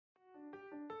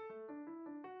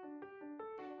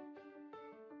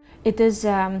It has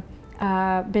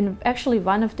been actually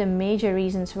one of the major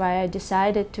reasons why I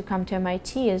decided to come to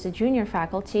MIT as a junior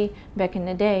faculty back in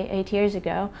the day, 8 years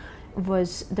ago,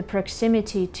 was the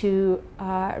proximity to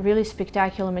really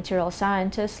spectacular material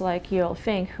scientists like UL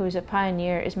Fink, who is a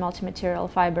pioneer in multi-material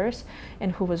fibers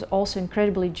and who was also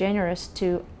incredibly generous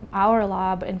to our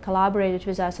lab and collaborated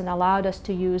with us and allowed us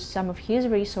to use some of his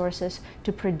resources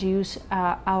to produce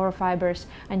our fibers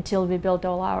until we built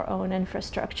all our own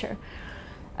infrastructure.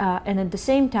 And at the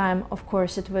same time, of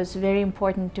course, it was very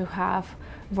important to have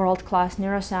world-class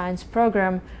neuroscience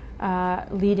program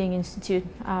leading institute,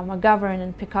 McGovern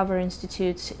and Pickover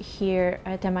institutes here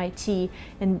at MIT,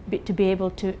 and to be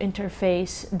able to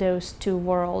interface those two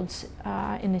worlds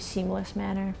in a seamless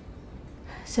manner.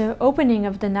 So opening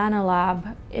of the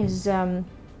NanoLab is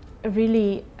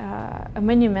really a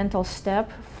monumental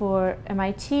step for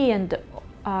MIT, and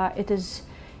it is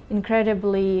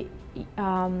incredibly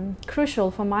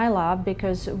crucial for my lab,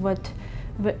 because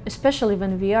especially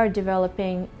when we are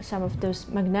developing some of those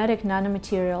magnetic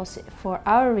nanomaterials for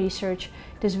our research,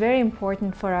 it is very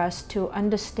important for us to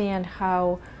understand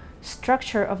how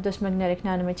structure of those magnetic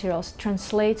nanomaterials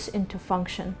translates into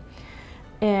function.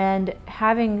 And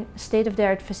having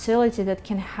state-of-the-art facility that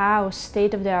can house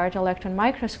state-of-the-art electron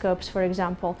microscopes, for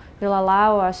example, will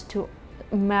allow us to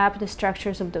map the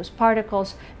structures of those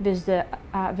particles with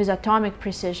atomic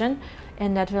precision,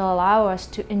 and that will allow us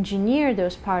to engineer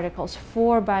those particles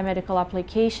for biomedical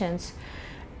applications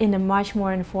in a much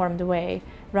more informed way,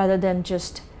 rather than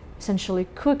just essentially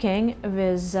cooking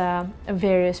with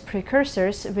various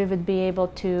precursors. We would be able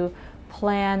to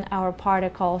plan our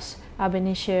particles ab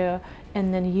initio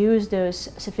and then use those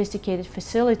sophisticated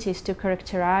facilities to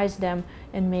characterize them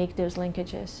and make those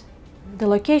linkages. The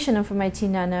location of MIT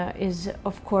Nano is,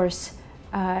 of course,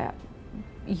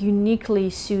 uniquely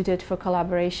suited for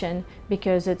collaboration,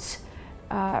 because it's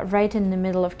right in the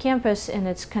middle of campus, and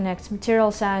it connects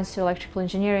material science to electrical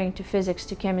engineering, to physics,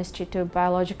 to chemistry, to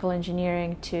biological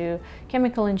engineering, to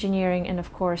chemical engineering, and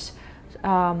of course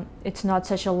it's not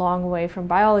such a long way from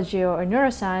biology or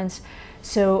neuroscience,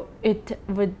 so it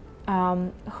would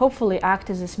hopefully act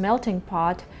as a melting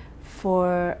pot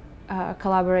for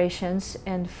collaborations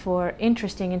and for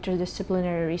interesting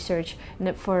interdisciplinary research.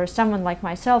 And for someone like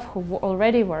myself who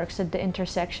already works at the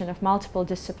intersection of multiple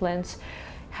disciplines,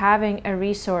 having a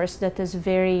resource that is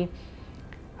very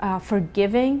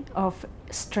forgiving of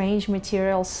strange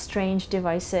materials, strange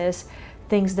devices,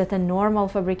 things that a normal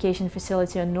fabrication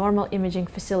facility or normal imaging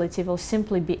facility will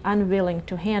simply be unwilling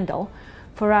to handle,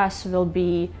 for us will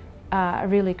be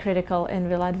really critical and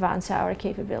will advance our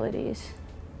capabilities.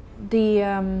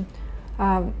 The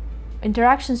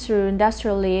interactions through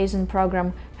industrial liaison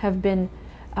program have been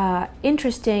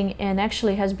interesting, and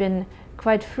actually has been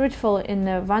quite fruitful in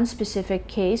one specific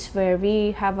case where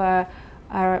we have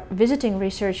our visiting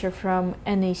researcher from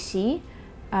NEC,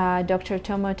 Dr.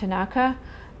 Tomo Tanaka,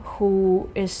 who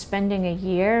is spending a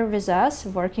year with us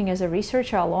working as a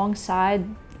researcher alongside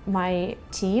my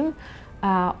team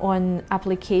on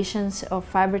applications of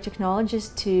fiber technologies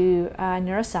to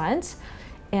neuroscience.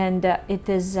 And it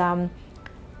has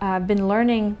been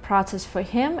learning process for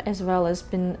him, as well as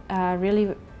been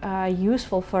really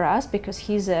useful for us, because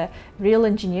he's a real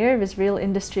engineer with real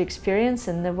industry experience,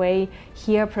 and the way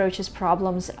he approaches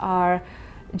problems are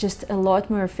just a lot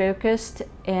more focused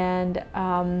and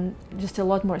just a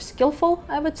lot more skillful,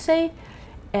 I would say.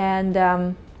 And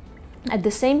at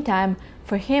the same time,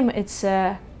 for him, it's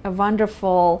a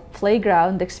wonderful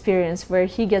playground experience where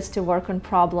he gets to work on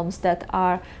problems that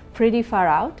are pretty far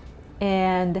out,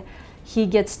 and he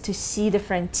gets to see the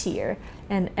frontier.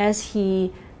 And as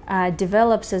he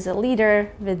develops as a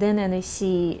leader within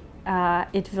NEC,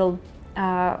 it will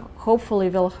hopefully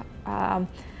will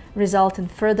result in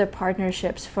further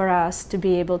partnerships for us to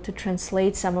be able to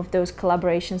translate some of those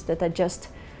collaborations that are just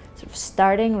sort of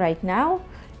starting right now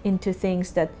into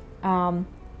things that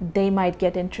they might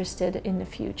get interested in the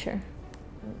future.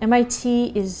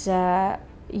 MIT is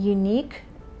unique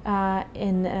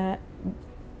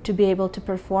to be able to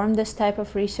perform this type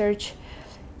of research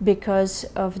because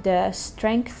of the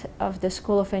strength of the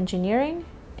School of Engineering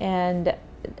and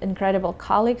incredible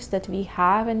colleagues that we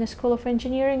have in the School of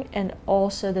Engineering, and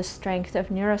also the strength of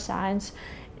neuroscience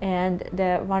and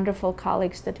the wonderful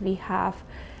colleagues that we have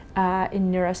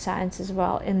in neuroscience as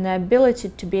well. And the ability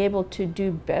to be able to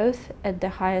do both at the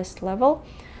highest level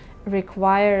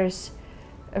requires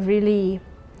a really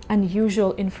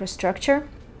unusual infrastructure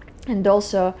and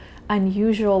also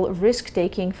unusual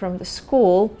risk-taking from the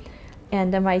school,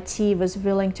 and MIT was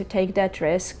willing to take that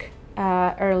risk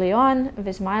early on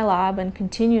with my lab and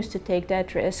continues to take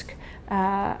that risk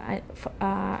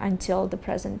until the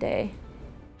present day.